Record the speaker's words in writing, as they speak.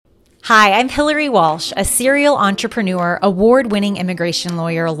Hi, I'm Hillary Walsh, a serial entrepreneur, award-winning immigration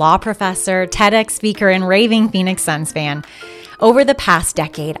lawyer, law professor, TEDx speaker, and raving Phoenix Suns fan. Over the past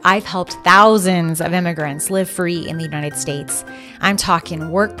decade, I've helped thousands of immigrants live free in the United States. I'm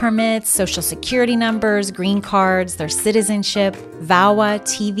talking work permits, social security numbers, green cards, their citizenship, VAWA,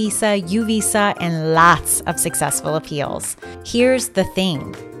 T visa, U visa, and lots of successful appeals. Here's the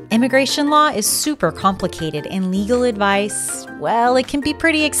thing. Immigration law is super complicated and legal advice, well, it can be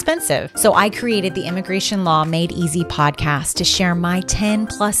pretty expensive. So I created the Immigration Law Made Easy podcast to share my 10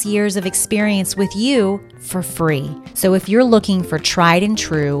 plus years of experience with you for free. So if you're looking for tried and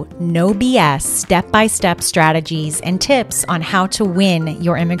true, no BS, step-by-step strategies and tips on how to win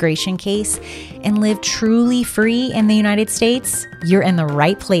your immigration case and live truly free in the United States, you're in the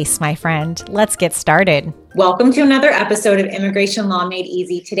right place, my friend. Let's get started. Welcome to another episode of Immigration Law Made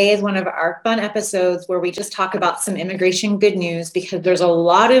Easy. Today is one of our fun episodes where we just talk about some immigration good news because there's a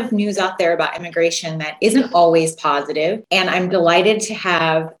lot of news out there about immigration that isn't always positive. And I'm delighted to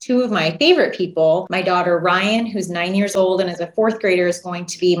have two of my favorite people. My daughter, Ryan, who's 9 years old and is a fourth grader, is going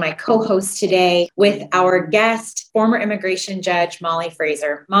to be my co-host today with our guest, former immigration judge, Molly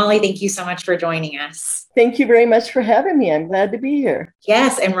Frazer. Molly, thank you so much for joining us. Thank you very much for having me. I'm glad to be here.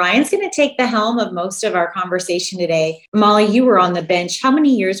 Yes, and Ryan's going to take the helm of most of our conversation today. Molly, you were on the bench. How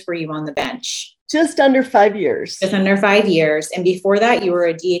many years were you on the bench? Just under 5 years. Just under 5 years. And before that, you were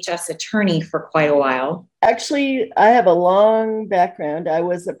a DHS attorney for quite a while. Actually, I have a long background. I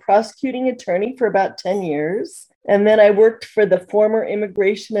was a prosecuting attorney for about 10 years. And then I worked for the former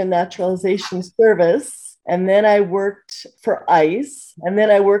Immigration and Naturalization Service. And then I worked for ICE, and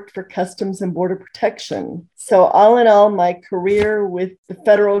then I worked for Customs and Border Protection. So all in all, my career with the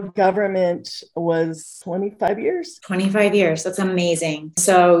federal government was 25 years. 25 years. That's amazing.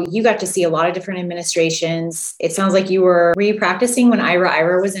 So you got to see a lot of different administrations. It sounds like were you practicing when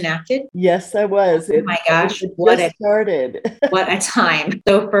IRA was enacted? Yes, I was. Oh my gosh. What a time.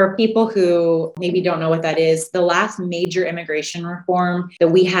 So for people who maybe don't know what that is, the last major immigration reform that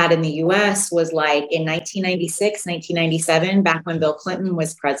we had in the US was like in 1996, 1997, back when Bill Clinton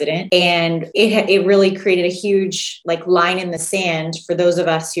was president. And it really created a huge line in the sand for those of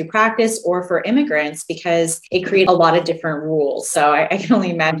us who practice or for immigrants because it created a lot of different rules. So I can only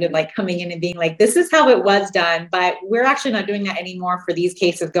imagine coming in and being like, this is how it was done, but we're actually not doing that anymore for these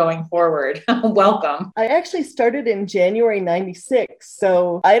cases going forward. Welcome. I actually started in January 96.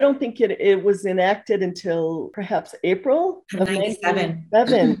 So I don't think it was enacted until perhaps April of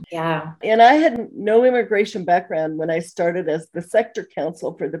 97. Yeah. And I had no immigration background when I started as the sector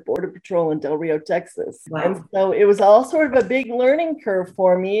counsel for the Border Patrol in Del Rio, Texas. Wow. And so it was all sort of a big learning curve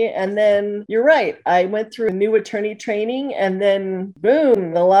for me. And then you're right, I went through a new attorney training and then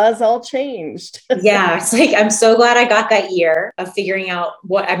boom, the laws all changed. Yeah. It's I'm so glad I got that year of figuring out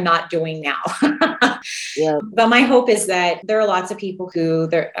what I'm not doing now. Yeah. But my hope is that there are lots of people who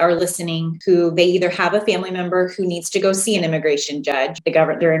are listening who they either have a family member who needs to go see an immigration judge,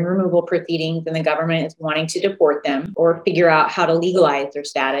 they're in removal proceedings and the government is wanting to deport them or figure out how to legalize their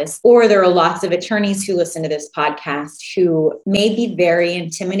status. Or there are lots of attorneys who listen to this podcast who may be very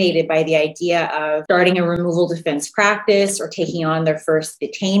intimidated by the idea of starting a removal defense practice or taking on their first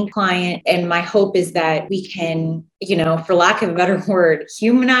detained client. And my hope is that we can, for lack of a better word,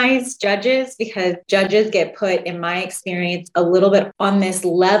 humanize judges, because judges get put, in my experience, a little bit on this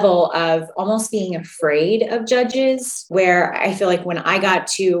level of almost being afraid of judges, where I feel like when I got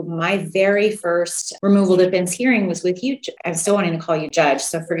to my very first removal defense hearing was with you. I'm still wanting to call you judge,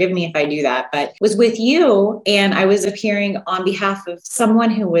 so forgive me if I do that, but was with you. And I was appearing on behalf of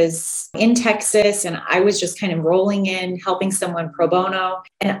someone who was in Texas, and I was just kind of rolling in, helping someone pro bono.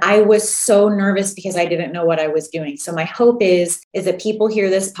 And I was so nervous because I didn't know what I was doing. So my hope is that people hear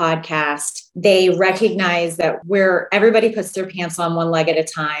this podcast, they recognize that everybody puts their pants on one leg at a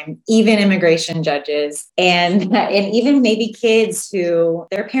time, even immigration judges, and even maybe kids who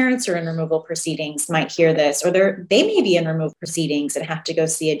their parents are in removal proceedings might hear this, or they may be in removal proceedings and have to go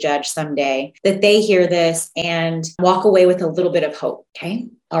see a judge someday, that they hear this and walk away with a little bit of hope. Okay.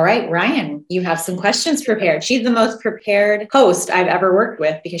 All right, Ryan, you have some questions prepared. She's the most prepared host I've ever worked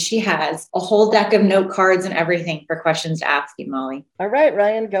with because she has a whole deck of note cards and everything for questions to ask you, Molly. All right,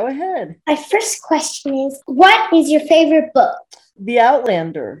 Ryan, go ahead. My first question is, what is your favorite book? The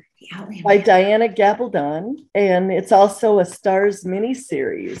Outlander. by Diana Gabaldon, and it's also a Starz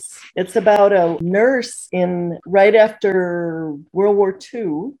miniseries. It's about a nurse in right after World War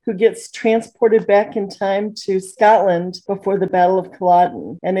II who gets transported back in time to Scotland before the Battle of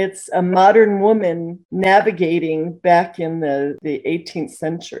Culloden. And it's a modern woman navigating back in the 18th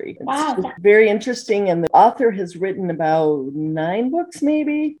century. It's very interesting. And the author has written about 9 books,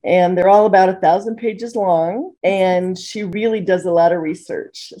 maybe, and they're all about 1,000 pages long. And she really does a lot of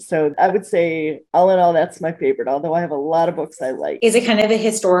research. So I would say, all in all, that's my favorite, although I have a lot of books I like. Is it kind of a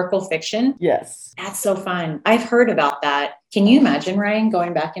historical fiction? Yes. That's so fun. I've heard about that. Can you imagine, Ryan,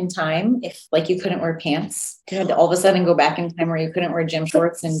 going back in time if like you couldn't wear pants? You had to all of a sudden go back in time where you couldn't wear gym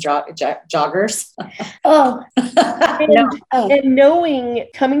shorts and joggers? Oh. And knowing,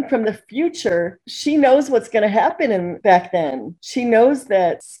 coming from the future, she knows what's going to happen back then. She knows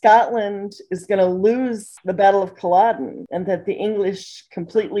that Scotland is going to lose the Battle of Culloden and that the English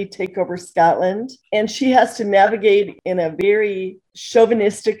completely take over Scotland. And she has to navigate in a very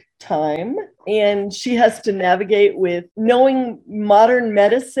chauvinistic time, and she has to navigate with knowing modern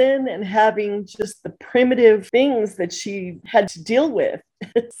medicine and having just the primitive things that she had to deal with.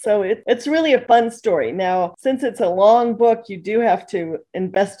 So it's really a fun story. Now, since it's a long book, you do have to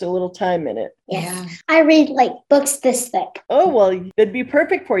invest a little time in it. Yeah. I read like books this thick. Oh, well, it'd be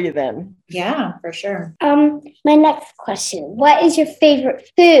perfect for you then. Yeah, for sure. My next question. What is your favorite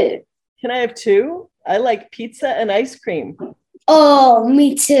food? Can I have 2? I like pizza and ice cream. Oh,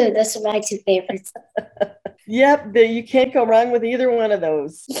 me too. Those are my 2 favorites. Yep, you can't go wrong with either one of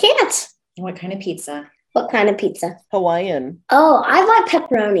those. You can't. What kind of pizza? What kind of pizza? Hawaiian. Oh, I like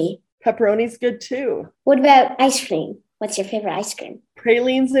pepperoni. Pepperoni's good too. What about ice cream? What's your favorite ice cream?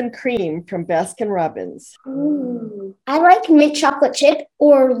 Pralines and cream from Baskin Robbins. Ooh. I like mint chocolate chip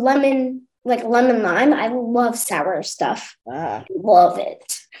or lemon lime. I love sour stuff. Love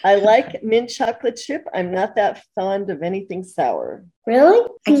it. I like mint chocolate chip. I'm not that fond of anything sour. Really?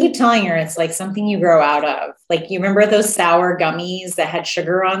 I keep telling her it's like something you grow out of. Like, you remember those sour gummies that had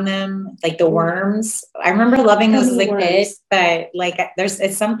sugar on them? Like the worms? I remember loving those as a kid, but like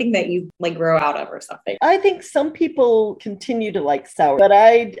it's something that you like grow out of or something. I think some people continue to like sour, but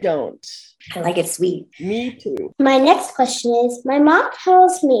I don't. I like it sweet. Me too. My next question is, my mom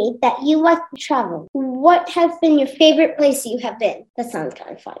tells me that you like to travel. What has been your favorite place you have been? That sounds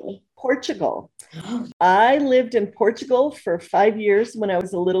kind of funny. Portugal. I lived in Portugal for 5 years when I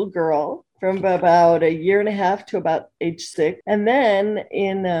was a little girl, from about 1.5 years to about age 6. And then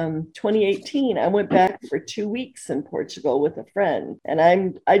in 2018, I went back for 2 weeks in Portugal with a friend.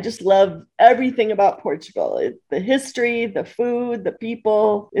 And I just love everything about Portugal. The history, the food, the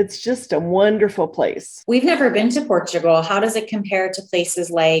people. It's just a wonderful place. We've never been to Portugal. How does it compare to places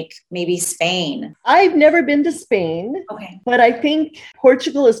like maybe Spain? I've never been to Spain. Okay. But I think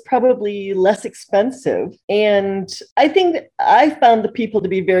Portugal is probably less expensive. And I think I found the people to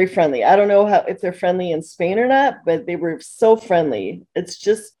be very friendly. I don't know if they're friendly in Spain or not, but they were so friendly. It's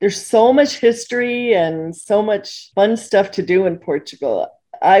just, there's so much history and so much fun stuff to do in Portugal.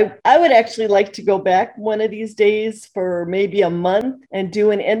 I would actually like to go back one of these days for maybe a month and do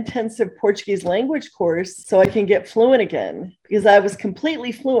an intensive Portuguese language course so I can get fluent again, because I was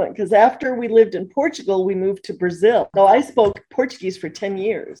completely fluent. Because after we lived in Portugal, we moved to Brazil. So I spoke Portuguese for 10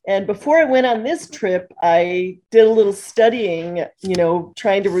 years. And before I went on this trip, I did a little studying,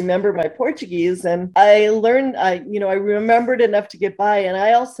 trying to remember my Portuguese. And I learned, I remembered enough to get by. And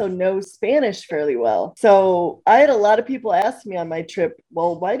I also know Spanish fairly well. So I had a lot of people ask me on my trip,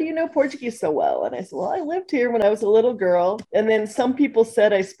 well, why do you know Portuguese so well? And I said, well, I lived here when I was a little girl. And then some people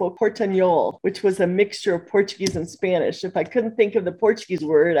said I spoke Portuñol, which was a mixture of Portuguese and Spanish. If I couldn't think of the Portuguese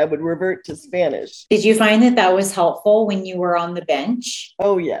word, I would revert to Spanish. Did you find that was helpful when you were on the bench?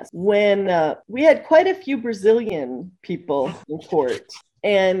 Oh, yes. When we had quite a few Brazilian people in court.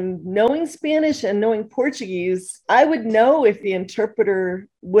 And knowing Spanish and knowing Portuguese, I would know if the interpreter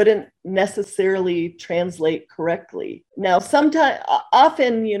wouldn't necessarily translate correctly. Now,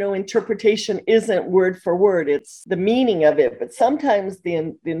 often, interpretation isn't word for word, it's the meaning of it. But sometimes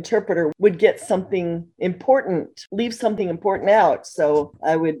the interpreter would get something important, leave something important out. So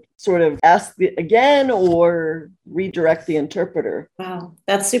I would sort of ask again or redirect the interpreter. Wow,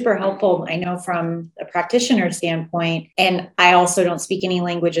 that's super helpful. I know from a practitioner standpoint, and I also don't speak any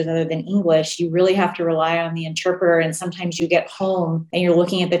languages other than English. You really have to rely on the interpreter. And sometimes you get home and you're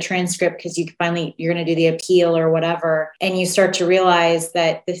looking at the transcript because you're going to do the appeal or whatever. And you start to realize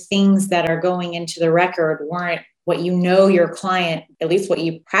that the things that are going into the record weren't what you know your client, at least what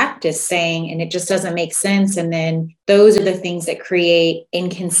you practice saying, and it just doesn't make sense. And then those are the things that create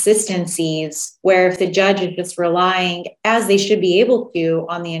inconsistencies where if the judge is just relying, as they should be able to,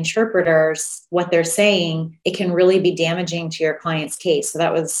 on the interpreters, what they're saying, it can really be damaging to your client's case. So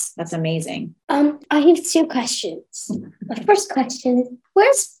that's amazing. I have two questions. The first question is,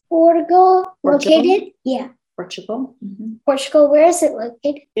 where's Portugal located? Yeah. Portugal. Mm-hmm. Portugal, where is it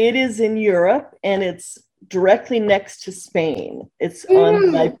located? It is in Europe, and it's directly next to Spain. It's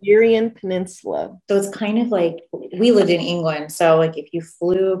on the Iberian Peninsula. So it's kind of like, we lived in England. So like if you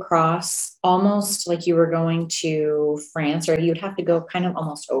flew across, almost like you were going to France, or you'd have to go kind of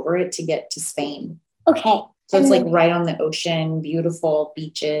almost over it to get to Spain. Okay. So it's like right on the ocean, beautiful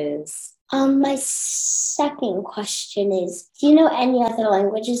beaches. My second question is, do you know any other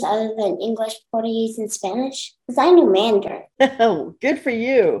languages other than English, Portuguese, and Spanish? Because I knew Mandarin. Oh, good for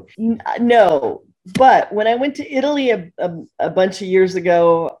you. No. But when I went to Italy a bunch of years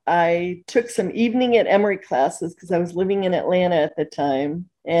ago, I took some evening at Emory classes because I was living in Atlanta at the time,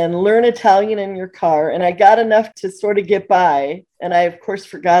 and learn Italian in your car. And I got enough to sort of get by. And I, of course,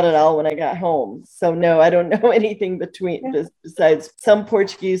 forgot it all when I got home. So no, I don't know anything besides some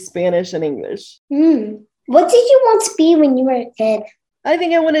Portuguese, Spanish, and English. What did you want to be when you were a kid? I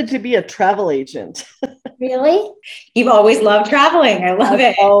think I wanted to be a travel agent. Really? You've always loved traveling. I love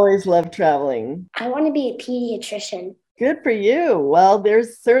it. I've always loved traveling. I want to be a pediatrician. Good for you. Well,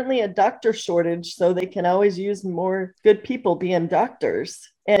 there's certainly a doctor shortage, so they can always use more good people being doctors.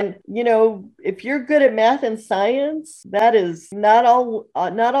 And, you know, if you're good at math and science, that is not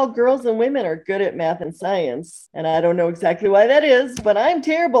all girls and women are good at math and science. And I don't know exactly why that is, but I'm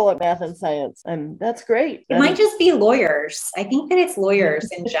terrible at math and science. And that's great. It might just be lawyers. I think that it's lawyers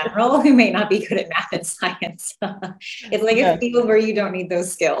in general who may not be good at math and science. It's like a field where you don't need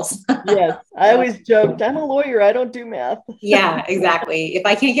those skills. Yes. I always joked, I'm a lawyer. I don't do math. Yeah, exactly. If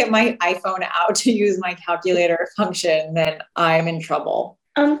I can't get my iPhone out to use my calculator function, then I'm in trouble.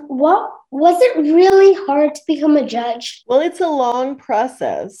 What was it really hard to become a judge? Well, it's a long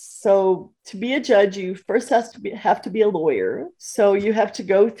process. So to be a judge, you first have to be a lawyer. So you have to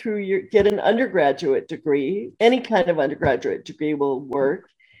go through get an undergraduate degree. Any kind of undergraduate degree will work.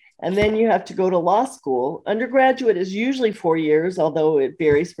 And then you have to go to law school. Undergraduate is usually 4 years, although it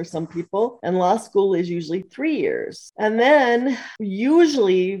varies for some people. And law school is usually 3 years. And then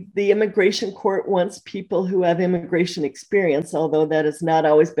usually the immigration court wants people who have immigration experience, although that has not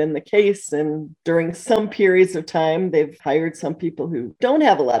always been the case. And during some periods of time, they've hired some people who don't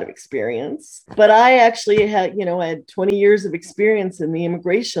have a lot of experience. But I actually had 20 years of experience in the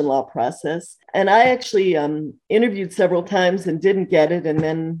immigration law process. And I actually interviewed several times and didn't get it. And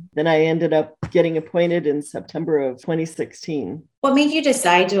then I ended up getting appointed in September of 2016. What made you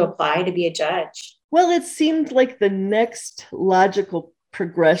decide to apply to be a judge? Well, it seemed like the next logical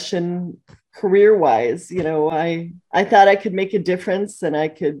progression career-wise. You know, I thought I could make a difference and I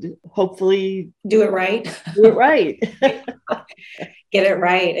could hopefully do it right. Get it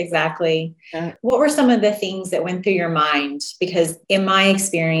right. Exactly. What were some of the things that went through your mind? Because in my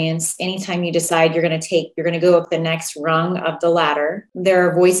experience, anytime you decide you're going to go up the next rung of the ladder, there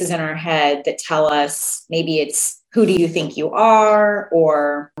are voices in our head that tell us maybe it's, who do you think you are?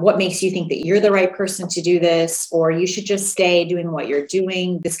 Or what makes you think that you're the right person to do this? Or you should just stay doing what you're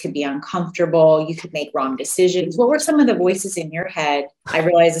doing. This could be uncomfortable. You could make wrong decisions. What were some of the voices in your head? I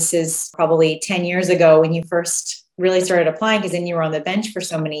realize this is probably 10 years ago when you first really started applying, because then you were on the bench for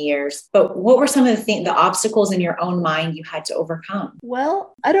so many years. But what were some of the obstacles in your own mind you had to overcome?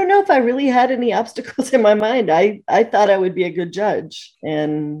 Well, I don't know if I really had any obstacles in my mind. I thought I would be a good judge.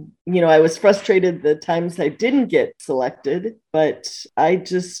 And, I was frustrated the times I didn't get selected, but I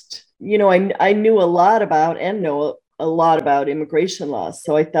just, I knew a lot about and know a lot about immigration law.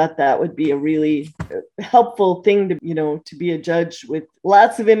 So I thought that would be a really helpful thing to be a judge with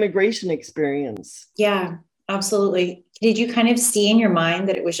lots of immigration experience. Yeah. Absolutely. Did you kind of see in your mind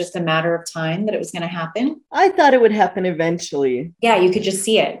that it was just a matter of time that it was going to happen? I thought it would happen eventually. Yeah, you could just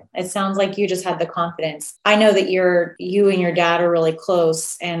see it. It sounds like you just had the confidence. I know that you and your dad are really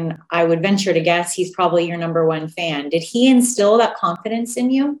close, and I would venture to guess he's probably your number one fan. Did he instill that confidence in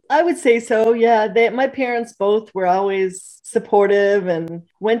you? I would say so. Yeah. My parents both were always supportive and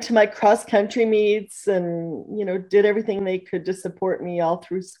went to my cross-country meets and, did everything they could to support me all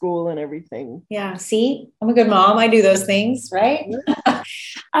through school and everything. Yeah. See, I'm a good mom. I do those things, right?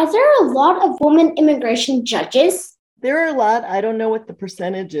 Are there a lot of women immigration judges? There are a lot. I don't know what the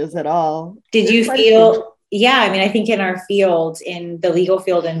percentage is at all. Did you feel Yeah, I mean, I think in our field, in the legal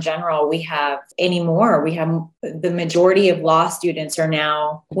field in general, we have the majority of law students are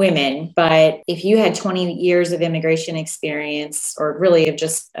now women. But if you had 20 years of immigration experience, or really of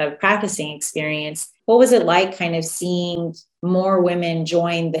just a practicing experience, what was it like kind of seeing more women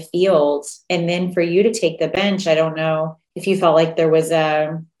join the field? And then for you to take the bench, I don't know if you felt like there was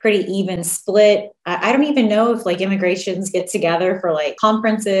a pretty even split. I don't even know if like immigrations get together for like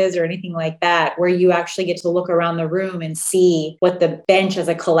conferences or anything like that, where you actually get to look around the room and see what the bench as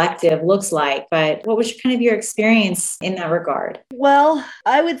a collective looks like. But what was kind of your experience in that regard? Well,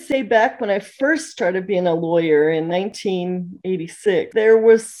 I would say back when I first started being a lawyer in 1986, there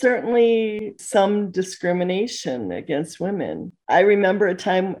was certainly some discrimination against women. I remember a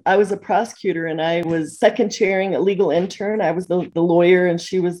time I was a prosecutor and I was second chairing a legal intern. I was the lawyer and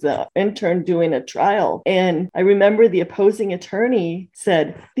she was the intern doing a trial. And I remember the opposing attorney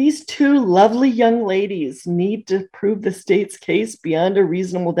said, "These two lovely young ladies need to prove the state's case beyond a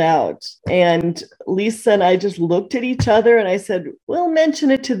reasonable doubt." And Lisa and I just looked at each other and I said, "We'll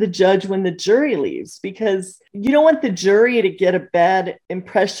mention it to the judge when the jury leaves, because you don't want the jury to get a bad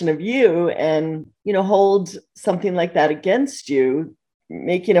impression of you and, hold something like that against you,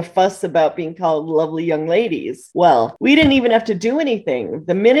 making a fuss about being called lovely young ladies." Well, we didn't even have to do anything.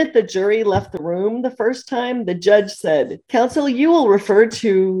 The minute the jury left the room the first time, the judge said, "Counsel, you will refer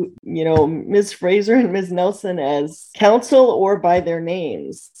to, Ms. Frazer and Ms. Nelson as counsel or by their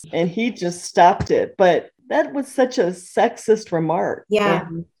names." And he just stopped it. But that was such a sexist remark. Yeah.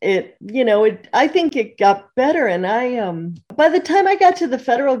 And I think it got better. And by the time I got to the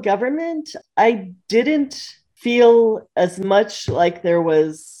federal government, I didn't feel as much like there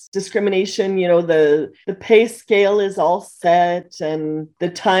was discrimination. The pay scale is all set and the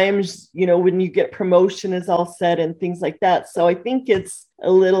times, when you get promotion is all set and things like that. So I think it's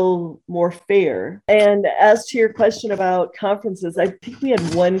a little more fair. And as to your question about conferences, I think we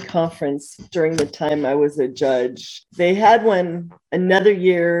had one conference during the time I was a judge. They had one another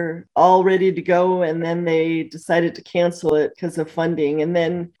year all ready to go, and then they decided to cancel it because of funding. And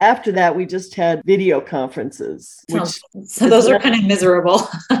then after that, we just had video conferences. So those are kind of miserable.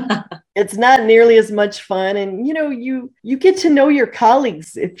 It's not nearly as much fun. And, you get to know your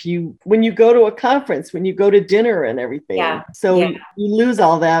colleagues when you go to a conference, when you go to dinner and everything. Yeah. So yeah. you lose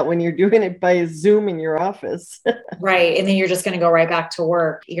all that when you're doing it by Zoom in your office. Right. And then you're just going to go right back to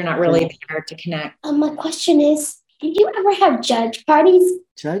work. You're not really there to connect. My question is, did you ever have judge parties?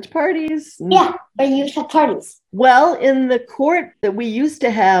 Judge parties? Yeah, or you have parties. Well, in the court that we used to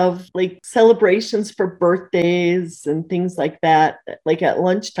have like celebrations for birthdays and things like that, like at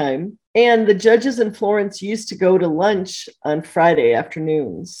lunchtime. And the judges in Florence used to go to lunch on Friday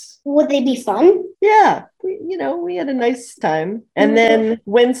afternoons. Would they be fun? Yeah, we had a nice time. And then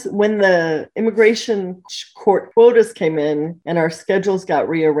when the immigration court quotas came in and our schedules got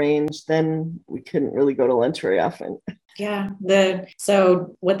rearranged, then we couldn't really go to lunch very often. Yeah.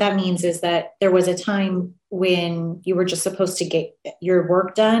 So what that means is that there was a time when you were just supposed to get your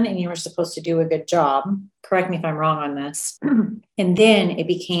work done and you were supposed to do a good job. Correct me if I'm wrong on this. And then it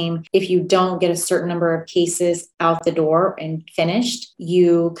became, if you don't get a certain number of cases out the door and finished,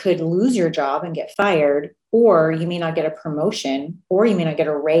 you could lose your job and get fired, or you may not get a promotion, or you may not get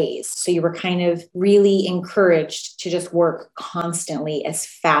a raise. So you were kind of really encouraged to just work constantly as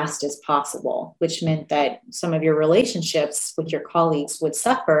fast as possible, which meant that some of your relationships with your colleagues would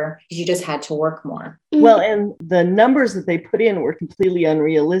suffer because you just had to work more. Well, and the numbers that they put in were completely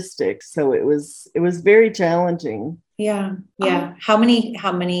unrealistic. So it was very challenging. Yeah. Yeah. How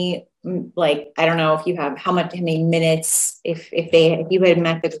many, like, I don't know if you have how many minutes, if you had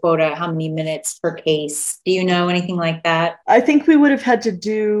met the quota, how many minutes per case? Do you know anything like that? I think we would have had to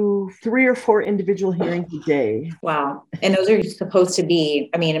do 3 or 4 individual hearings a day. Wow. And those are supposed to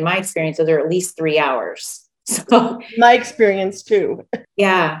be, in my experience, those are at least 3 hours. So my experience too.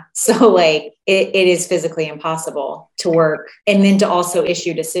 Yeah. So like it is physically impossible to work and then to also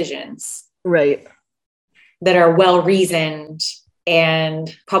issue decisions. Right. That are well reasoned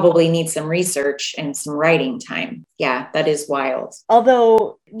and probably need some research and some writing time. Yeah, that is wild.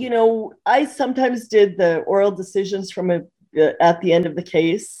 Although, I sometimes did the oral decisions at the end of the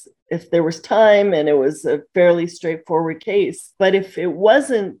case if there was time and it was a fairly straightforward case. But if there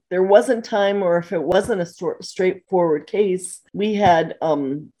wasn't time, or if it wasn't a straightforward case, we had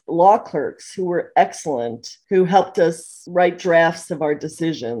law clerks who were excellent, who helped us write drafts of our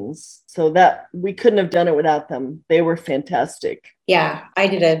decisions. So that we couldn't have done it without them. They were fantastic. Yeah, I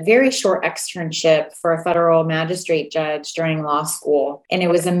did a very short externship for a federal magistrate judge during law school. And it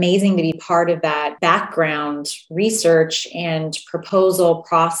was amazing to be part of that background research and proposal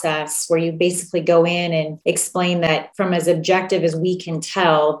process process where you basically go in and explain that from as objective as we can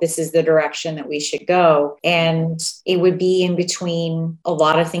tell, this is the direction that we should go. And it would be in between a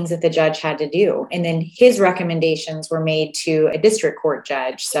lot of things that the judge had to do. And then his recommendations were made to a district court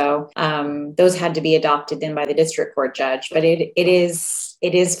judge. So those had to be adopted then by the district court judge. But it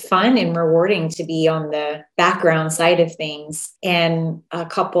is fun and rewarding to be on the background side of things. And a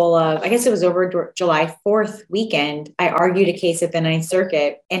couple of, I guess it was over July 4th weekend, I argued a case at the Ninth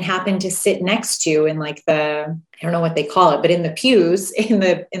Circuit and happened to sit next to in like I don't know what they call it, but in the pews in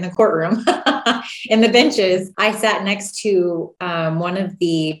the courtroom, in the benches, I sat next to one of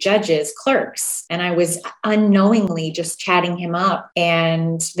the judge's clerks, and I was unknowingly just chatting him up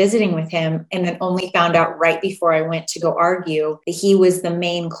and visiting with him, and then only found out right before I went to go argue that he was the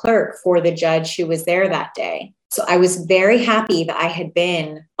main clerk for the judge who was there that day. So I was very happy that I had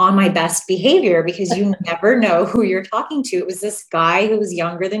been on my best behavior, because you never know who you're talking to. It was this guy who was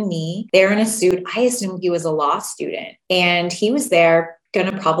younger than me, there in a suit. I assumed he was a law student, and he was there going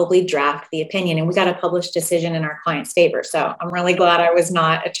to probably draft the opinion, and we got a published decision in our client's favor. So I'm really glad I was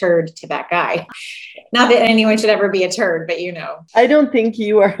not a turd to that guy. Not that anyone should ever be a turd, but I don't think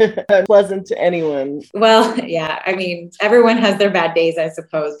you are pleasant to anyone. Well, yeah. I mean, everyone has their bad days, I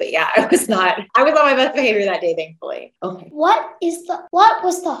suppose. But yeah, I was on my best behavior that day, thankfully. Okay. What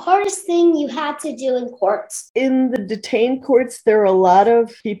was the hardest thing you had to do in courts? In the detained courts, there are a lot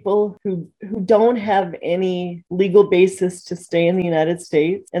of people who don't have any legal basis to stay in the United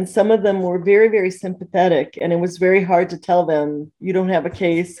States. And some of them were very, very sympathetic. And it was very hard to tell them, you don't have a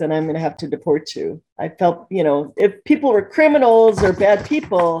case and I'm going to have to deport you. I felt, if people were criminals or bad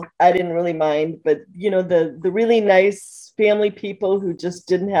people, I didn't really mind. But, the really nice family people who just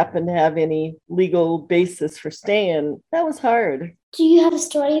didn't happen to have any legal basis for staying, that was hard. Do you have a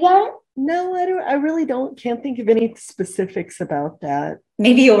story about it? No, I don't. I really can't think of any specifics about that.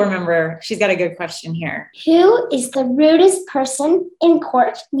 Maybe you'll remember. She's got a good question here. Who is the rudest person in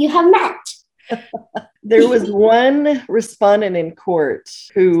court you have met? There was one respondent in court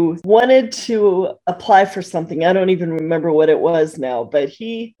who wanted to apply for something. I don't even remember what it was now, but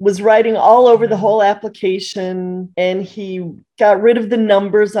he was writing all over the whole application, and he got rid of the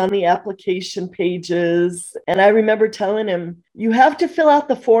numbers on the application pages. And I remember telling him, you have to fill out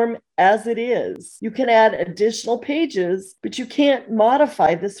the form as it is. You can add additional pages, but you can't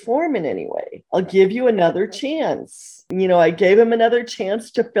modify this form in any way. I'll give you another chance. I gave him another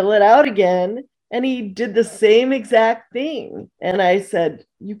chance to fill it out again. And he did the same exact thing. And I said,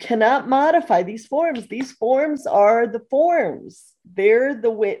 you cannot modify these forms. These forms are the forms. They're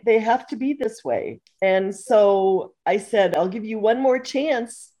the way, they have to be this way. And so I said, I'll give you one more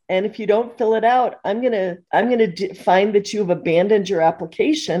chance. And if you don't fill it out, I'm going to find that you've abandoned your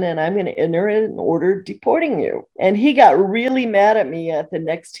application, and I'm going to enter an order deporting you. And he got really mad at me at the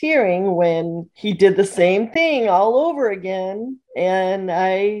next hearing when he did the same thing all over again, and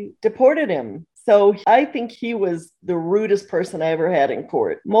I deported him. So I think he was the rudest person I ever had in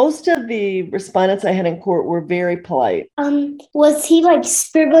court. Most of the respondents I had in court were very polite. Was he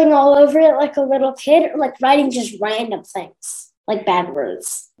scribbling all over it like a little kid, or writing just random things, like bad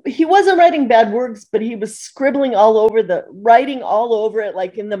words? He wasn't writing bad words, but he was scribbling writing all over it,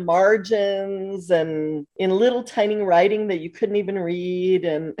 like in the margins and in little tiny writing that you couldn't even read.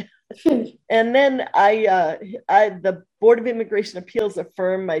 And then the Board of Immigration Appeals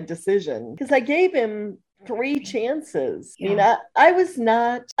affirmed my decision because I gave him 3 chances. Yeah.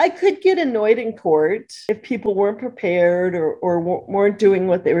 I could get annoyed in court if people weren't prepared or weren't doing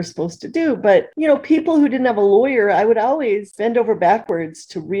what they were supposed to do. But, people who didn't have a lawyer, I would always bend over backwards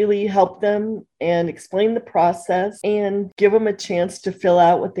to really help them and explain the process and give them a chance to fill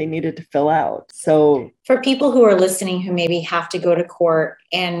out what they needed to fill out. So for people who are listening who maybe have to go to court,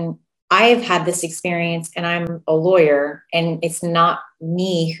 and I've had this experience and I'm a lawyer and it's not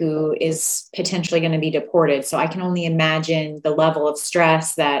me who is potentially going to be deported. So I can only imagine the level of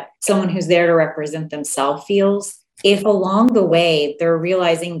stress that someone who's there to represent themselves feels. If along the way they're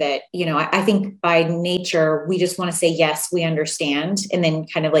realizing that, I think by nature, we just want to say, yes, we understand, and then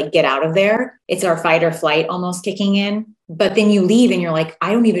kind of get out of there. It's our fight or flight almost kicking in. But then you leave and you're like,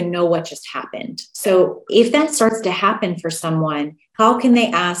 I don't even know what just happened. So if that starts to happen for someone, how can they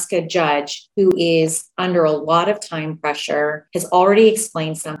ask a judge who is under a lot of time pressure, has already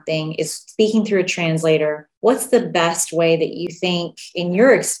explained something, is speaking through a translator? What's the best way that you think, in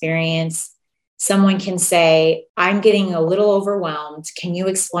your experience, someone can say, I'm getting a little overwhelmed. Can you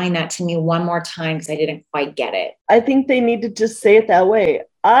explain that to me one more time because I didn't quite get it? I think they need to just say it that way.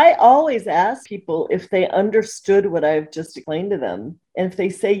 I always ask people if they understood what I've just explained to them. And if they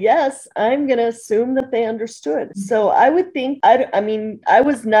say yes, I'm going to assume that they understood. So I would think, I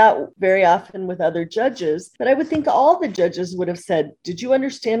was not very often with other judges, but I would think all the judges would have said, did you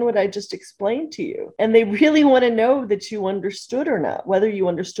understand what I just explained to you? And they really want to know that you understood or not, whether you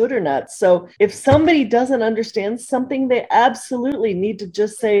understood or not. So if somebody doesn't understand something, they absolutely need to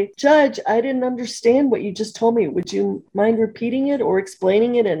just say, Judge, I didn't understand what you just told me. Would you mind repeating it or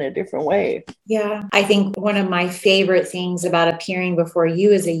explaining it in a different way? Yeah, I think one of my favorite things about appearing before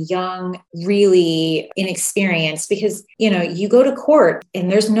you as a young, really inexperienced, because, you go to court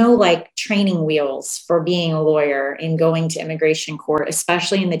and there's no like training wheels for being a lawyer and going to immigration court,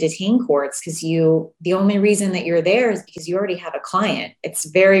 especially in the detained courts, because the only reason that you're there is because you already have a client. It's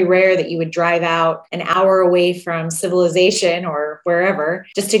very rare that you would drive out an hour away from civilization or wherever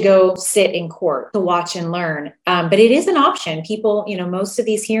just to go sit in court to watch and learn. But it is an option. People, most of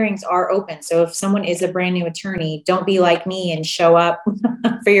these hearings are open. So if someone is a brand new attorney, don't be like me and show up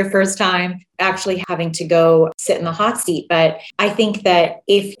for your first time actually having to go sit in the hot seat. But I think that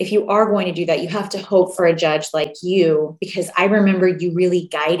if you are going to do that, you have to hope for a judge like you, because I remember you really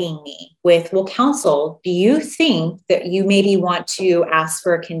guiding me with, well, counsel, do you think that you maybe want to ask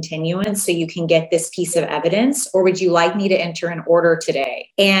for a continuance so you can get this piece of evidence? Or would you like me to enter an order today?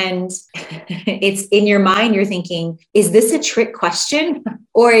 And it's in your mind, you're thinking, is this a trick question?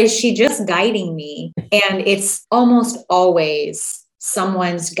 Or is she just guiding me? And it's almost always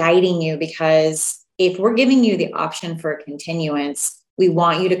someone's guiding you, because if we're giving you the option for a continuance, we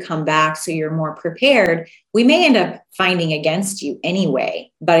want you to come back so you're more prepared. We may end up finding against you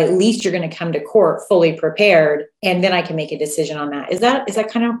anyway, but at least you're going to come to court fully prepared, and then I can make a decision on that. Is that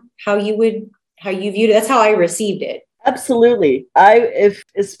kind of how you viewed it? That's how I received it. Absolutely.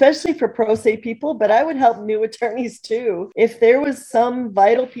 Especially for pro se people, but I would help new attorneys too. If there was some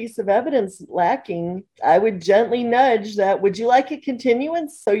vital piece of evidence lacking, I would gently nudge that, would you like a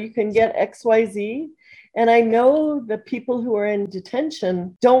continuance so you can get XYZ? And I know the people who are in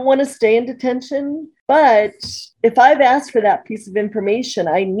detention don't want to stay in detention, but if I've asked for that piece of information,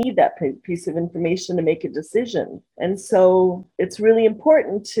 I need that piece of information to make a decision. And so it's really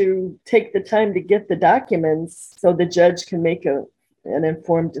important to take the time to get the documents so the judge can make an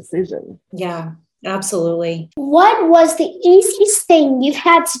informed decision. Yeah, absolutely. What was the easiest thing you've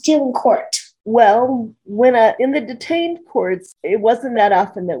had to do in court? Well, when in the detained courts, it wasn't that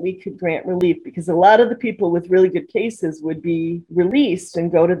often that we could grant relief, because a lot of the people with really good cases would be released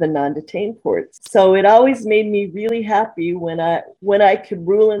and go to the non-detained courts. So it always made me really happy when I could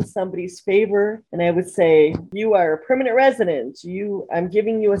rule in somebody's favor, and I would say, you are a permanent resident, I'm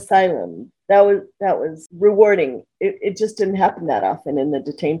giving you asylum. That was rewarding. It just didn't happen that often in the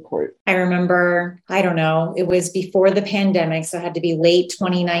detained court. I remember, I don't know, it was before the pandemic, so it had to be late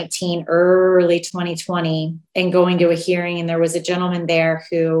 2019, early 2020, and going to a hearing. And there was a gentleman there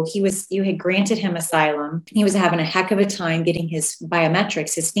who you had granted him asylum. He was having a heck of a time getting his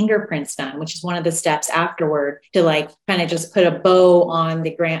biometrics, his fingerprints done, which is one of the steps afterward to like kind of just put a bow on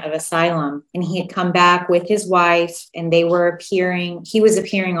the grant of asylum. And he had come back with his wife, and he was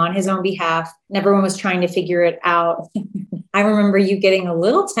appearing on his own behalf, and everyone was trying to figure it out. I remember you getting a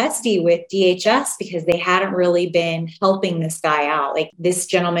little testy with DHS because they hadn't really been helping this guy out. Like, this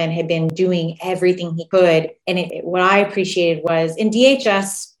gentleman had been doing everything he could. And what I appreciated was in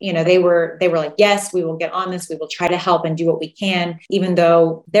DHS, they were like, yes, we will get on this. We will try to help and do what we can, even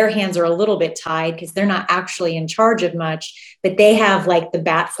though their hands are a little bit tied because they're not actually in charge of much, but they have like the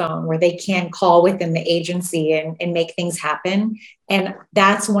bat phone where they can call within the agency and make things happen. And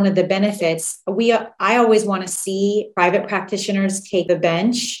that's one of the benefits. I always want to see private practitioners take the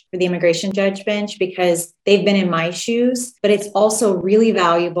bench for the immigration judge bench because they've been in my shoes, but it's also really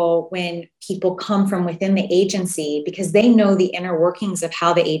valuable when people come from within the agency because they know the inner workings of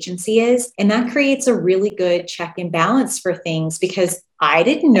how the agency is. And that creates a really good check and balance for things, because I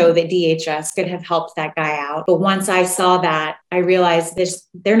didn't know that DHS could have helped that guy out. But once I saw that, I realized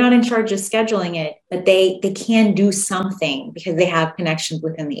they're not in charge of scheduling it, but they can do something because they have connections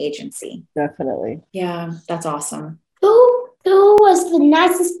within the agency. Definitely. Yeah, that's awesome. Who was the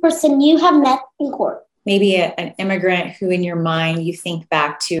nicest person you have met in court? Maybe an immigrant who in your mind you think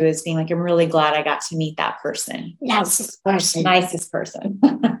back to as being like, I'm really glad I got to meet that person. Nicest person. Nicest person.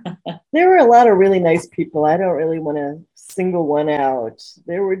 There were a lot of really nice people. I don't really want to single one out.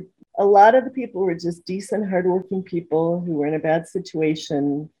 There were a lot of the people were just decent, hardworking people who were in a bad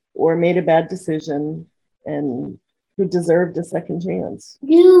situation or made a bad decision and who deserved a second chance.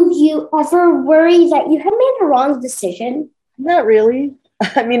 Do you ever worry that you have made a wrong decision? Not really.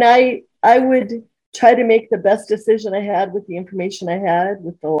 I mean, I would try to make the best decision I had with the information I had,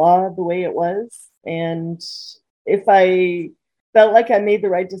 with the law the way it was. And if I felt like I made the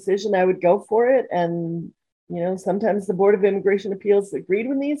right decision, I would go for it. And sometimes the Board of Immigration Appeals agreed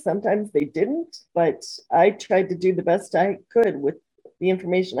with me, sometimes they didn't, but I tried to do the best I could with the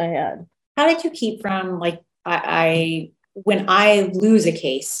information I had. How did you keep from, like, when I lose a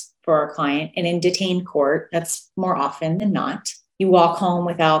case for a client and in detained court, that's more often than not, you walk home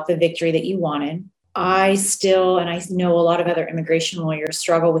without the victory that you wanted. I know a lot of other immigration lawyers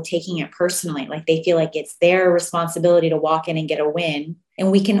struggle with taking it personally. Like they feel like it's their responsibility to walk in and get a win. And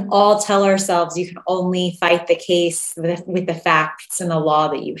we can all tell ourselves you can only fight the case with the facts and the law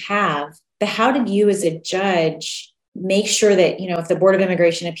that you have. But how did you as a judge make sure that, if the Board of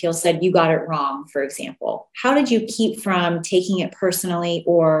Immigration Appeals said you got it wrong, for example, how did you keep from taking it personally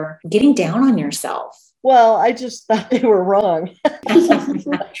or getting down on yourself? Well, I just thought they were wrong.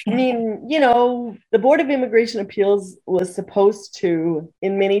 I mean, the Board of Immigration Appeals was supposed to,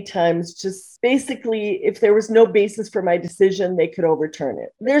 in many times, just basically, if there was no basis for my decision, they could overturn it.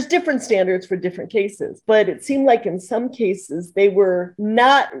 There's different standards for different cases, but it seemed like in some cases, they were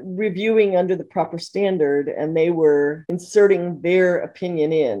not reviewing under the proper standard and they were inserting their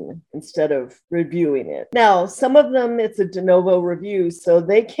opinion in instead of reviewing it. Now, some of them, it's a de novo review, so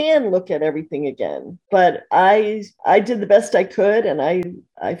they can look at everything again. But I did the best I could, and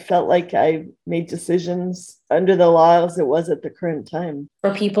I felt like I made decisions under the law as it was at the current time.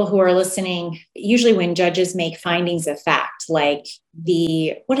 For people who are listening, usually when judges make findings of fact, like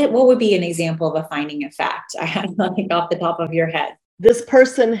what would be an example of a finding of fact? I have nothing off the top of your head. This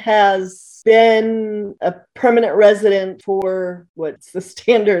person has been a permanent resident for, what's the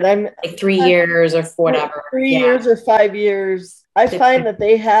standard? I'm like 3 years or whatever. 3 years or 5 years. I find that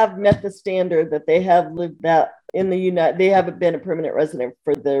they have met the standard, that they have lived that in the they haven't been a permanent resident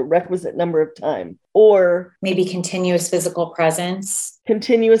for the requisite number of time. Or maybe continuous physical presence.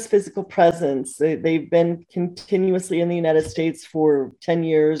 They've been continuously in the United States for 10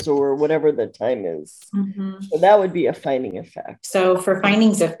 years or whatever the time is. Mm-hmm. So that would be a finding of fact. So for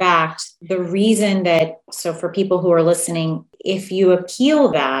findings of fact, for people who are listening, if you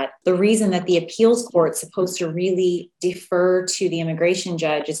appeal that, the reason that the appeals court is supposed to really defer to the immigration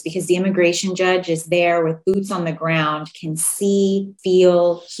judge is because the immigration judge is there with boots on the ground, can see,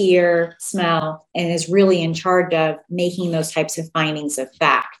 feel, hear, smell, and is really in charge of making those types of findings of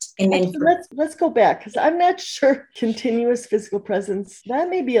fact. And then let's go back, because I'm not sure continuous physical presence,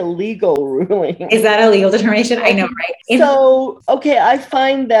 that may be a legal ruling. Is that a legal determination? I know, right? So, okay, I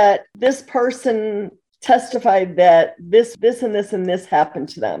find that this person testified that this and this and this happened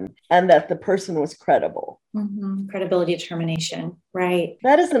to them, and that the person was credible. Mm-hmm. Credibility determination, right?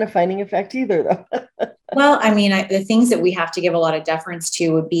 That isn't a finding of fact either, though. Well, I mean, the things that we have to give a lot of deference to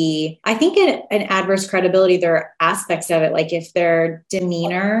would be, I think, an adverse credibility. There are aspects of it, like if their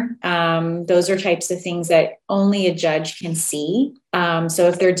demeanor, those are types of things that only a judge can see. So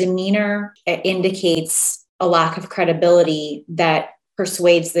if their demeanor indicates a lack of credibility, that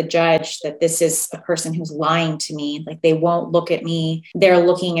persuades the judge that this is a person who's lying to me. Like they won't look at me. They're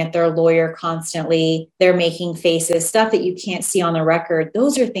looking at their lawyer constantly. They're making faces, stuff that you can't see on the record.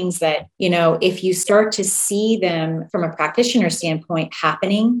 Those are things that, if you start to see them from a practitioner standpoint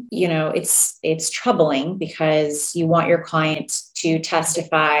happening, it's troubling, because you want your client to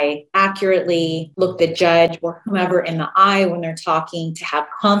testify accurately, look the judge or whomever in the eye when they're talking, to have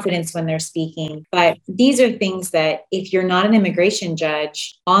confidence when they're speaking. But these are things that if you're not an immigration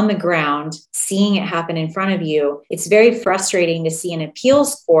judge on the ground, seeing it happen in front of you, it's very frustrating to see an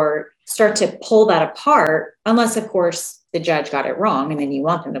appeals court start to pull that apart, unless, of course, the judge got it wrong and then you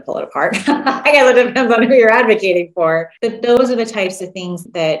want them to pull it apart. I guess it depends on who you're advocating for. But those are the types of things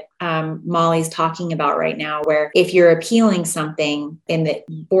that Molly's talking about right now, where if you're appealing something and the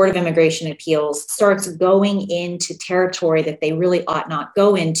Board of Immigration Appeals starts going into territory that they really ought not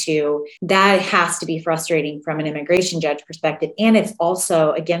go into, that has to be frustrating from an immigration judge perspective. And it's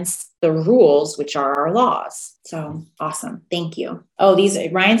also against the rules, which are our laws. So awesome. Thank you. Oh,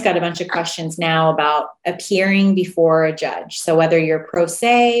 Ryan's got a bunch of questions now about appearing before a judge. So whether you're pro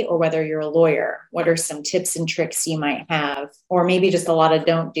se or whether you're a lawyer, what are some tips and tricks you might have, or maybe just a lot of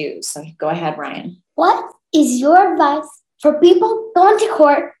don't do? So go ahead, Ryan. What is your advice for people going to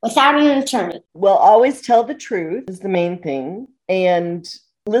court without an attorney? Well, always tell the truth is the main thing. And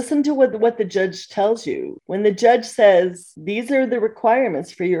Listen to what the judge tells you. When the judge says, these are the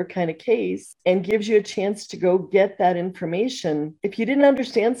requirements for your kind of case, and gives you a chance to go get that information, if you didn't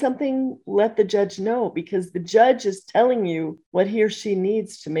understand something, let the judge know, because the judge is telling you what he or she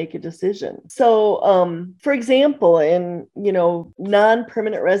needs to make a decision. So, for example, in,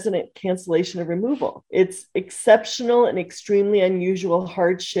 non-permanent resident cancellation of removal, it's exceptional and extremely unusual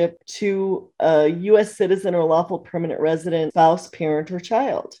hardship to a U.S. citizen or lawful permanent resident, spouse, parent, or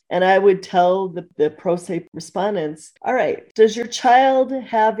child. And I would tell the pro se respondents, all right, does your child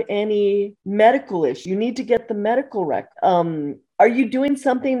have any medical issue? You need to get the medical record. Are you doing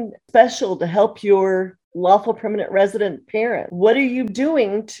something special to help your lawful permanent resident parent? What are you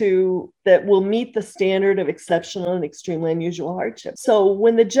doing that will meet the standard of exceptional and extremely unusual hardship? So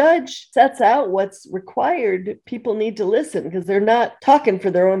when the judge sets out what's required, people need to listen, because they're not talking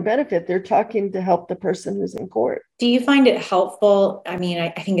for their own benefit. They're talking to help the person who's in court. Do you find it helpful? I mean, I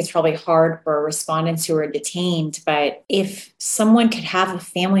think it's probably hard for respondents who are detained, but if someone could have a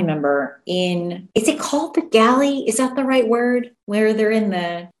family member is it called the galley? Is that the right word? Where they're in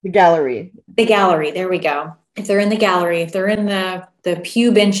the gallery. The gallery. There we go. If they're in the gallery, if they're in the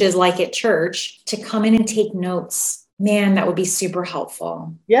pew benches like at church, to come in and take notes, man, that would be super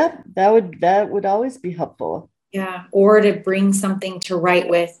helpful. Yeah, that would always be helpful. Yeah. Or to bring something to write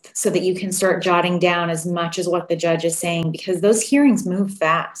with so that you can start jotting down as much as what the judge is saying, because those hearings move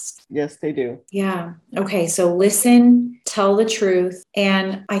fast. Yes, they do. Yeah. Okay. So listen, tell the truth.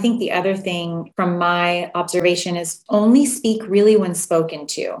 And I think the other thing from my observation is only speak really when spoken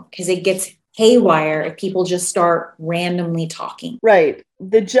to, because it gets haywire if people just start randomly talking. Right.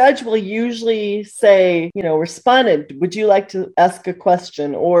 The judge will usually say, respondent, would you like to ask a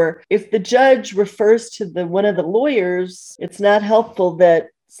question? Or if the judge refers to one of the lawyers, it's not helpful that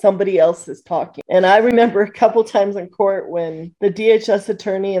somebody else is talking. And I remember a couple times in court when the DHS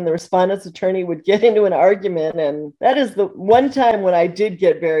attorney and the respondent's attorney would get into an argument. And that is the one time when I did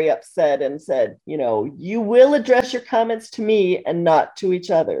get very upset and said, you will address your comments to me and not to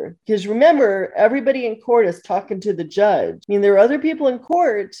each other. Because remember, everybody in court is talking to the judge. I mean, there are other people in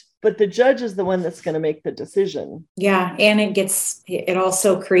court, but the judge is the one that's going to make the decision. Yeah. And it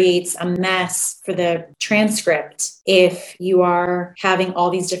also creates a mess for the transcript if you are having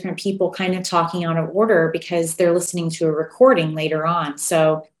all these different people kind of talking out of order because they're listening to a recording later on.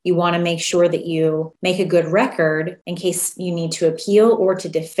 So you want to make sure that you make a good record in case you need to appeal or to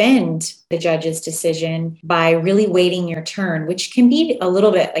defend the judge's decision by really waiting your turn, which can be a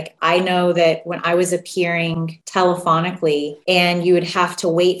little bit like, I know that when I was appearing telephonically and you would have to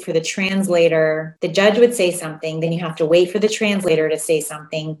wait for the translator, the judge would say something, then you have to wait for the translator to say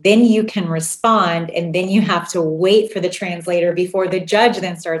something, then you can respond, and then you have to wait for the translator before the judge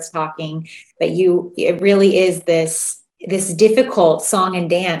then starts talking. But it really is this difficult song and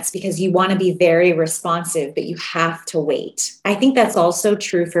dance because you want to be very responsive, but you have to wait. I think that's also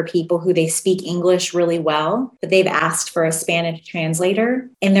true for people who they speak English really well, but they've asked for a Spanish translator,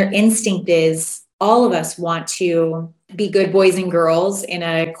 and their instinct is all of us want to be good boys and girls in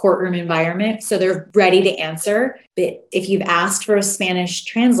a courtroom environment. So they're ready to answer. But if you've asked for a Spanish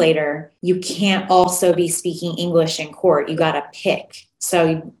translator, you can't also be speaking English in court. You got to pick. So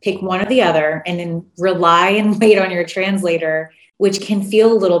you pick one or the other and then rely and wait on your translator, which can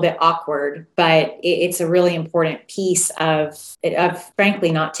feel a little bit awkward, but it's a really important piece of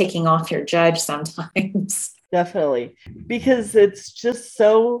frankly not ticking off your judge sometimes. Definitely, because it's just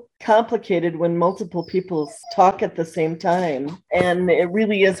so complicated when multiple people talk at the same time. And it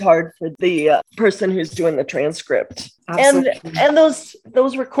really is hard for the person who's doing the transcript. Absolutely. And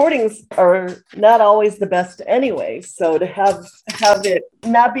those recordings are not always the best anyway. So to have it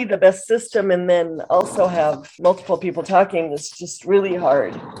not be the best system and then also have multiple people talking is just really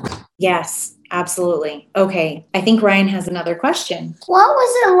hard. Yes, absolutely. Okay. I think Ryan has another question. What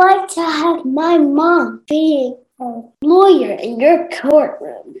was it like to have my mom being a lawyer in your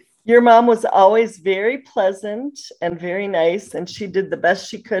courtroom? Your mom was always very pleasant and very nice, and she did the best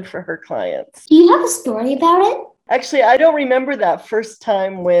she could for her clients. Do you have a story about it? Actually, I don't remember that first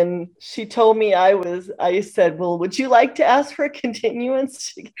time when she told me I said, well, would you like to ask for a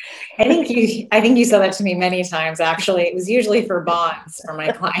continuance? I think you said that to me many times, actually. It was usually for bonds for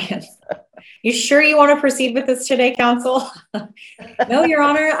my clients. You sure you want to proceed with this today, counsel? No, Your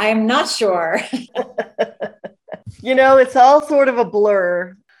Honor, I am not sure. It's all sort of a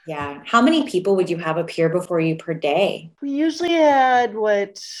blur. Yeah. How many people would you have appear before you per day? We usually had,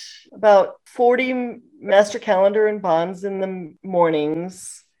 about 40 master calendar and bonds in the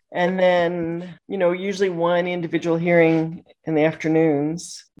mornings. And then, usually one individual hearing in the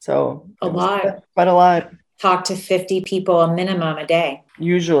afternoons. So a lot. Quite a lot. talk to 50 people a minimum a day.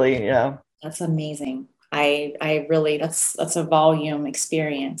 Usually, yeah. That's amazing. I really, that's a volume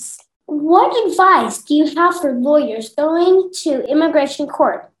experience. What advice do you have for lawyers going to immigration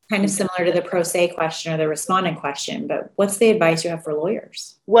court? Kind of similar to the pro se question or the respondent question, but what's the advice you have for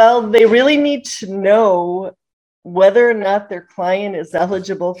lawyers? Well, they really need to know whether or not their client is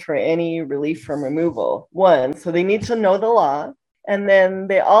eligible for any relief from removal. One, so they need to know the law. And then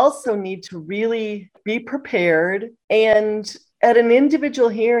they also need to really be prepared. And at an individual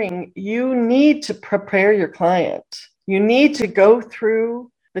hearing, you need to prepare your client. You need to go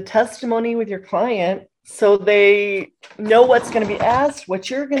through the testimony with your client so they know what's going to be asked, what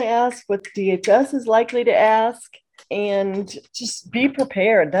you're going to ask, what DHS is likely to ask, and just be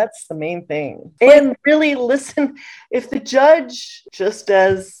prepared. That's the main thing. And really listen. If the judge, just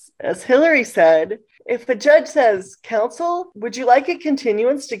as Hillary said, if the judge says, counsel, would you like a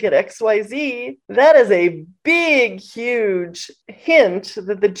continuance to get XYZ? That is a big, huge hint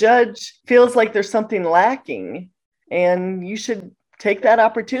that the judge feels like there's something lacking. And you should take that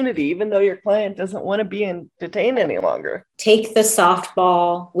opportunity, even though your client doesn't want to be detained any longer. Take the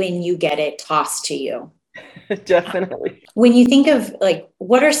softball when you get it tossed to you. Definitely. When you think of like,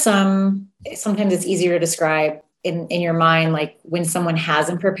 what are sometimes it's easier to describe in your mind, like when someone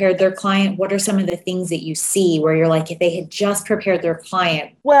hasn't prepared their client, what are some of the things that you see where you're like, if they had just prepared their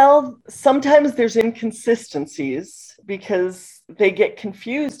client? Well, sometimes there's inconsistencies because they get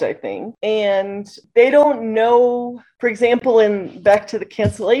confused, I think, and they don't know. For example, back to the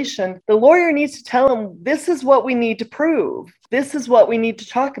cancellation, the lawyer needs to tell them, this is what we need to prove. This is what we need to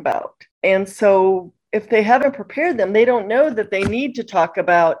talk about. And so if they haven't prepared them, they don't know that they need to talk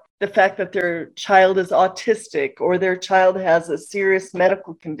about the fact that their child is autistic or their child has a serious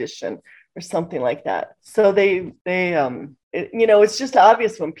medical condition or something like that. So it's just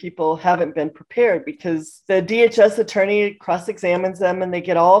obvious when people haven't been prepared because the DHS attorney cross-examines them and they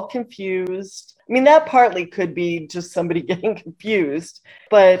get all confused. I mean, that partly could be just somebody getting confused.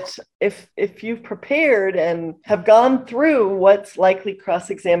 But if you've prepared and have gone through what's likely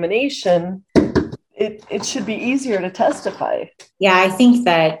cross-examination, it should be easier to testify. Yeah, I think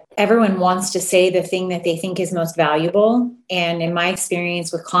that everyone wants to say the thing that they think is most valuable. And in my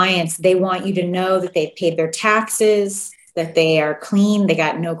experience with clients, they want you to know that they've paid their taxes, that they are clean, they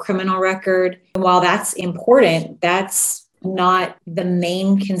got no criminal record. And while that's important, that's not the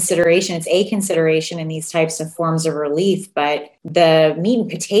main consideration. It's a consideration in these types of forms of relief, but the meat and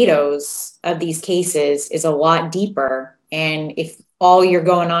potatoes of these cases is a lot deeper. And if all you're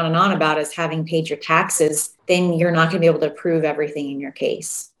going on and on about is having paid your taxes, then you're not going to be able to prove everything in your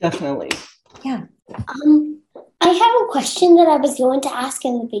case. Definitely. Yeah. I have a question that I was going to ask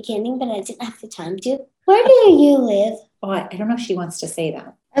in the beginning, but I didn't have the time to. Where do you live? Oh, I don't know if she wants to say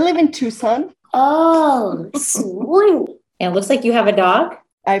that. I live in Tucson. Oh, sweet. And it looks like you have a dog.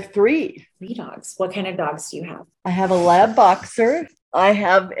 I have 3. 3 dogs. What kind of dogs do you have? I have a lab boxer. I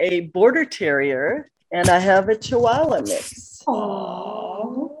have a border terrier. And I have a Chihuahua mix.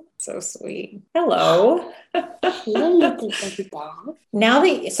 Oh, so sweet. Hello. Now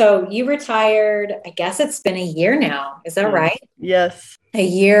So you retired, I guess it's been a year now. Is that right? Yes. A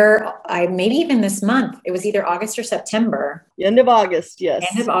year, maybe even this month. It was either August or September. End of August, yes.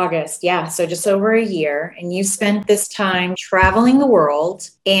 End of August, yeah. So just over a year. And you spent this time traveling the world.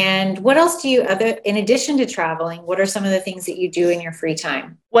 And what else in addition to traveling, what are some of the things that you do in your free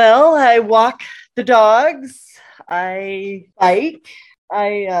time? Well, I walk the dogs. I bike.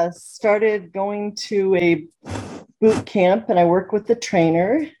 I started going to a boot camp and I work with the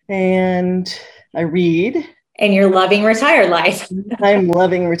trainer and I read. And you're loving retired life. I'm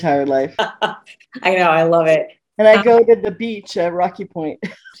loving retired life. I know, I love it. And I go to the beach at Rocky Point.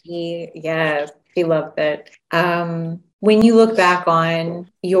 She loved it. When you look back on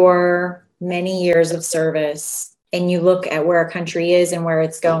your many years of service and you look at where our country is and where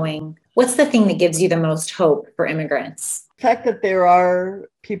it's going, what's the thing that gives you the most hope for immigrants? The fact that there are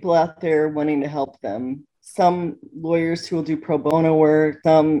people out there wanting to help them. Some lawyers who will do pro bono work,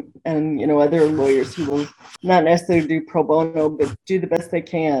 some, and other lawyers who will not necessarily do pro bono, but do the best they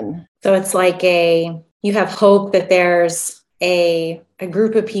can. So it's like you have hope that there's a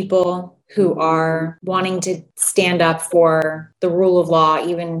group of people who are wanting to stand up for the rule of law,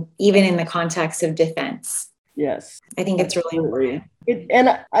 even in the context of defense. Yes. I think it's really important.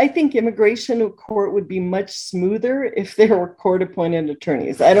 And I think immigration court would be much smoother if there were court-appointed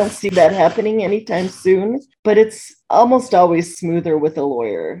attorneys. I don't see that happening anytime soon, but it's almost always smoother with a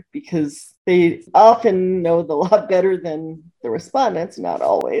lawyer because they often know the law better than the respondents, not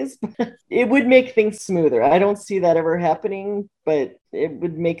always. It would make things smoother. I don't see that ever happening, but it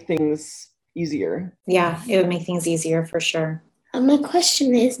would make things easier. Yeah, it would make things easier for sure. My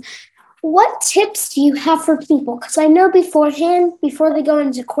question is, what tips do you have for people? Because I know beforehand, before they go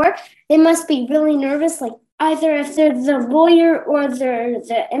into court, they must be really nervous. Like either if they're the lawyer or they're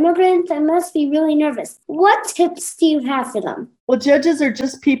the immigrant, they must be really nervous. What tips do you have for them? Well, judges are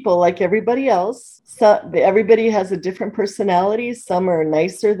just people like everybody else. So everybody has a different personality. Some are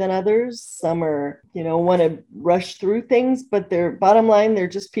nicer than others. Some are, want to rush through things, but bottom line, they're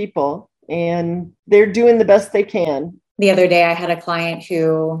just people and they're doing the best they can. The other day, I had a client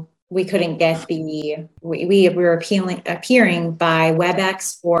who we couldn't get we were appearing by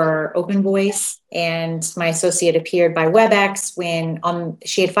WebEx or Open Voice, and my associate appeared by WebEx when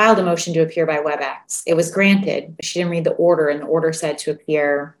she had filed a motion to appear by WebEx. It was granted, but she didn't read the order, and the order said to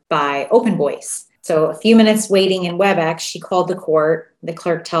appear by Open Voice. So a few minutes waiting in WebEx, she called the court. The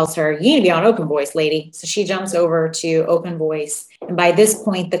clerk tells her, "You need to be on Open Voice, lady." So she jumps over to Open Voice. And by this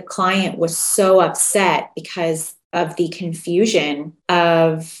point, the client was so upset because of the confusion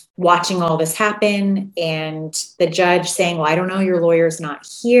of watching all this happen and the judge saying, "Well, I don't know, your lawyer's not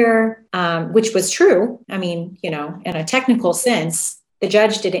here," which was true. I mean, in a technical sense, the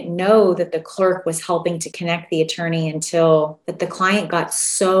judge didn't know that the clerk was helping to connect the attorney until that the client got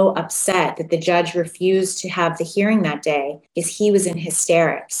so upset that the judge refused to have the hearing that day because he was in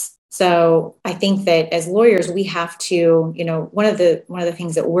hysterics. So I think that as lawyers, we have to, one of the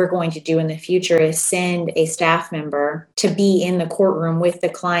things that we're going to do in the future is send a staff member to be in the courtroom with the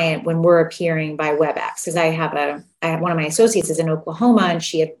client when we're appearing by WebEx. Because I have one of my associates is in Oklahoma, and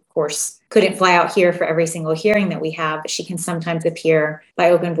she, of course, couldn't fly out here for every single hearing that we have, but she can sometimes appear by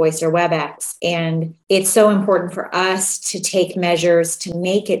Open Voice or WebEx. And it's so important for us to take measures to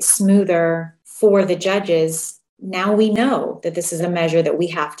make it smoother for the judges. Now we know that this is a measure that we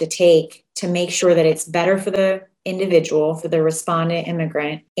have to take to make sure that it's better for the individual, for the respondent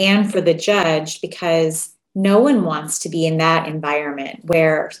immigrant, and for the judge, because no one wants to be in that environment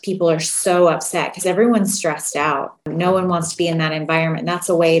where people are so upset because everyone's stressed out. No one wants to be in that environment. And that's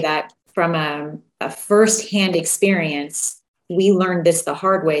a way that from a firsthand experience, we learned this the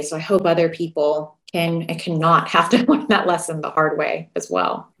hard way. So I hope other people cannot have to learn that lesson the hard way as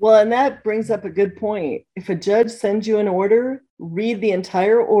well. Well, and that brings up a good point. If a judge sends you an order, read the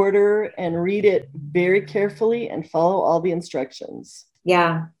entire order and read it very carefully and follow all the instructions.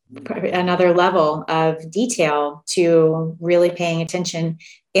 Yeah, another level of detail to really paying attention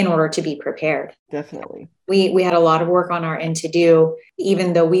in order to be prepared. Definitely. We had a lot of work on our end to do,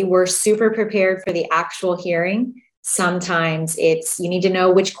 even though we were super prepared for the actual hearing. Sometimes you need to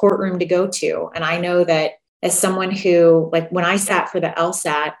know which courtroom to go to. And I know that as someone who, like when I sat for the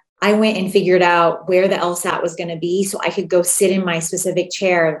LSAT, I went and figured out where the LSAT was going to be so I could go sit in my specific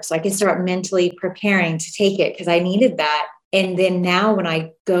chair so I could start mentally preparing to take it because I needed that. And then now when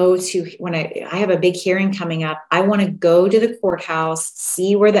I have a big hearing coming up, I want to go to the courthouse,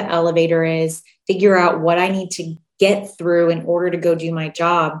 see where the elevator is, figure out what I need to get through in order to go do my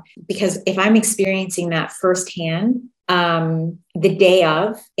job. Because if I'm experiencing that firsthand, the day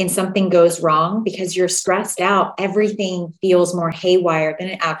of, and something goes wrong because you're stressed out, everything feels more haywire than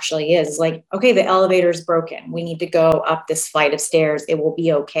it actually is. Like, okay, the elevator's broken. We need to go up this flight of stairs. It will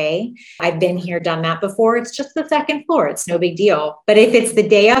be okay. I've been here, done that before. It's just the second floor. It's no big deal. But if it's the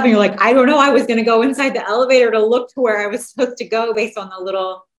day of and you're like, I don't know, I was going to go inside the elevator to look to where I was supposed to go based on the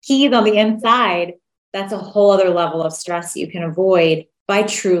little keys on the inside, that's a whole other level of stress you can avoid by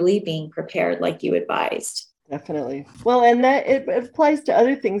truly being prepared like you advised. Definitely. Well, and that it applies to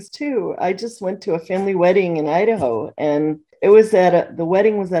other things too. I just went to a family wedding in Idaho, and it was the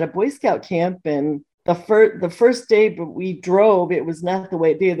wedding was at a Boy Scout camp, and the first day, but we drove. It was not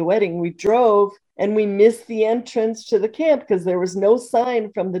the day of the wedding. We drove and we missed the entrance to the camp because there was no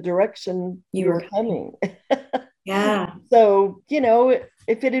sign from the direction you were coming. Yeah. So,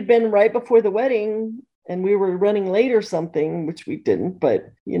 if it had been right before the wedding and we were running late or something, which we didn't,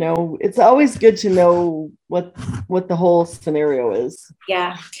 but it's always good to know what the whole scenario is.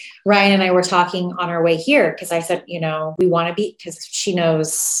 Yeah. Ryan and I were talking on our way here because I said, we want to be, because she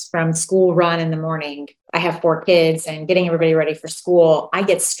knows from school run in the morning, I have 4 kids and getting everybody ready for school. I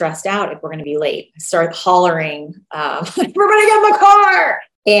get stressed out if we're going to be late. I start hollering, everybody get in the car.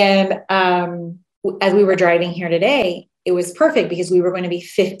 And as we were driving here today, it was perfect because we were going to be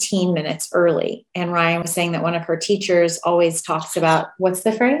 15 minutes early. And Ryan was saying that one of her teachers always talks about, what's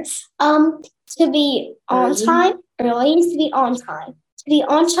the phrase? To be on time. Early is to be on time. To be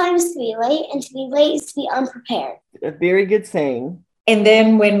on time is to be late, and to be late is to be unprepared. A very good saying. And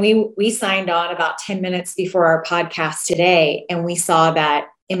then when we signed on about 10 minutes before our podcast today, and we saw that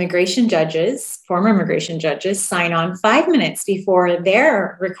immigration judges, former immigration judges, sign on 5 minutes before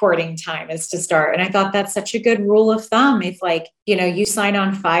their recording time is to start. And I thought that's such a good rule of thumb. If you sign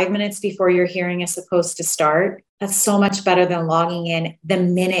on 5 minutes before your hearing is supposed to start, that's so much better than logging in the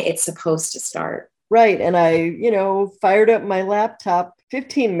minute it's supposed to start. Right. And I, fired up my laptop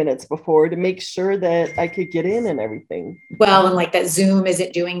 15 minutes before to make sure that I could get in and everything. Well, and like that Zoom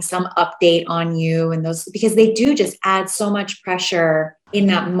isn't doing some update on you and those, because they do just add so much pressure in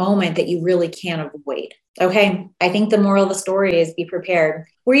that moment that you really can't avoid. Okay. I think the moral of the story is be prepared.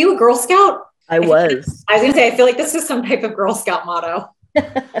 Were you a Girl Scout? I was. I was going to say, I feel like this is some type of Girl Scout motto.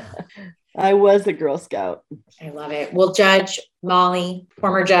 I was a Girl Scout. I love it. Well, Judge Molly,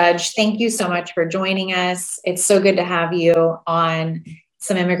 former judge, thank you so much for joining us. It's so good to have you on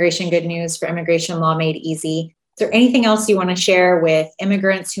some immigration good news for Immigration Law Made Easy. Is there anything else you want to share with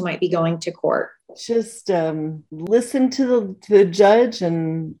immigrants who might be going to court? Just listen to the judge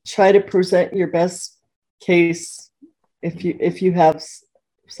and try to present your best case if you have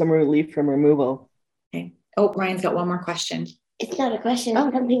some relief from removal. Okay. Oh, Ryan's got one more question. It's not a question.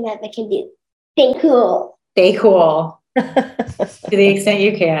 It's something that they can do. Stay cool. Stay cool. To the extent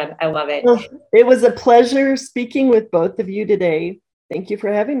you can. I love it. Well, it was a pleasure speaking with both of you today. Thank you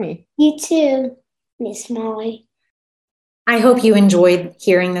for having me. You too, Miss Molly. I hope you enjoyed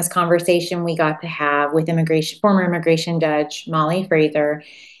hearing this conversation we got to have with former immigration judge Molly Frazer.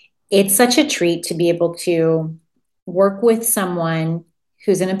 It's such a treat to be able to work with someone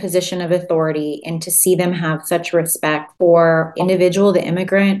who's in a position of authority and to see them have such respect for individual, the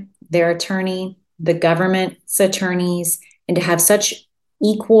immigrant, their attorney, the government's attorneys, and to have such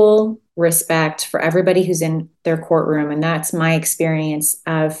equal respect for everybody who's in their courtroom. And that's my experience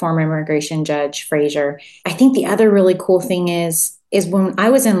of former immigration judge Frazer. I think the other really cool thing is when I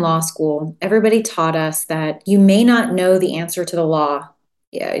was in law school, everybody taught us that you may not know the answer to the law.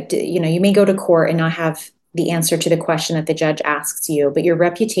 You may go to court and not have the answer to the question that the judge asks you, but your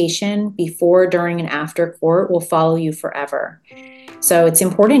reputation before, during, and after court will follow you forever. So it's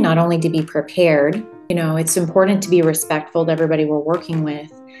important not only to be prepared, it's important to be respectful to everybody we're working with,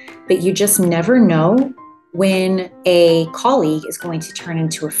 but you just never know when a colleague is going to turn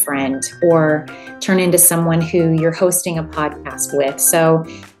into a friend or turn into someone who you're hosting a podcast with. So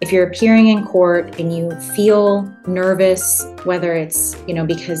if you're appearing in court and you feel nervous, whether it's,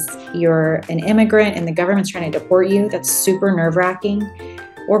 because you're an immigrant and the government's trying to deport you, that's super nerve-wracking.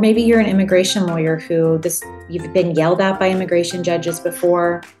 Or maybe you're an immigration lawyer you've been yelled at by immigration judges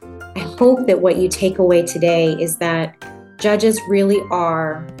before. I hope that what you take away today is that judges really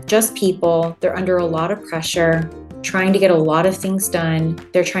are just people. They're under a lot of pressure, trying to get a lot of things done.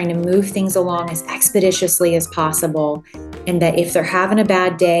 They're trying to move things along as expeditiously as possible. And that if they're having a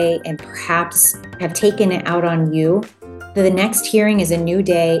bad day and perhaps have taken it out on you, the next hearing is a new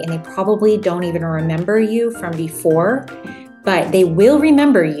day and they probably don't even remember you from before, but they will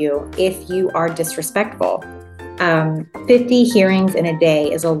remember you if you are disrespectful. 50 hearings in a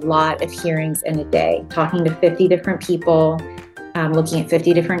day is a lot of hearings in a day, talking to 50 different people, looking at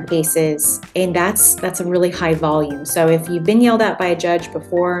 50 different cases, and that's a really high volume. So if you've been yelled at by a judge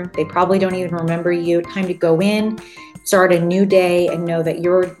before, they probably don't even remember you. Time to go in, start a new day, and know that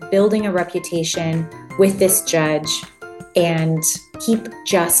you're building a reputation with this judge, and keep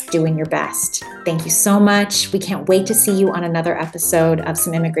just doing your best. Thank you so much. We can't wait to see you on another episode of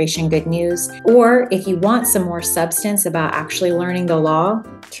Some Immigration Good News. Or if you want some more substance about actually learning the law,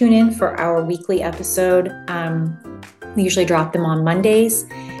 tune in for our weekly episode. We usually drop them on Mondays.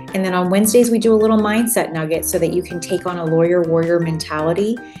 And then on Wednesdays, we do a little mindset nugget so that you can take on a lawyer warrior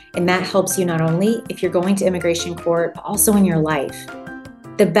mentality. And that helps you not only if you're going to immigration court, but also in your life.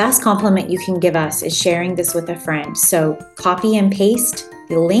 The best compliment you can give us is sharing this with a friend. So copy and paste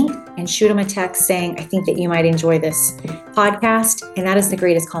the link and shoot them a text saying, I think that you might enjoy this podcast. And that is the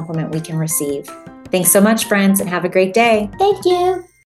greatest compliment we can receive. Thanks so much, friends, and have a great day. Thank you.